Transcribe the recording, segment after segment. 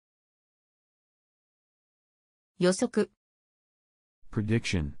予測、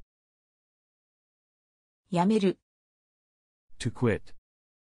 prediction, やめる、 to quit,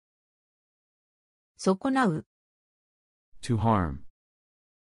 損なう、 to harm,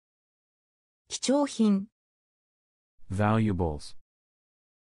 貴重品、 valuables,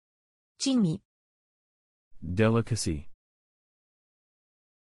 珍味、 delicacy,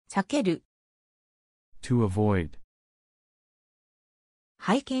 避ける、 to avoid,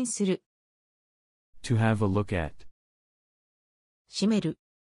 拝見する、 to have a look at, 閉める、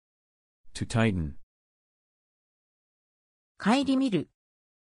 to tighten, 顧みる、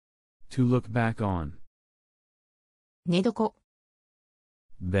 to look back on, 寝床、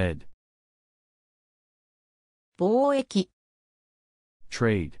 bed, 貿易、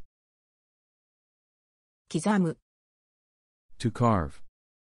 trade, 刻む、 to carve,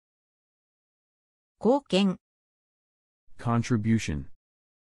 貢献、 contribution,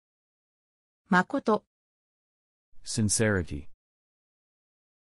 誠、 sincerity.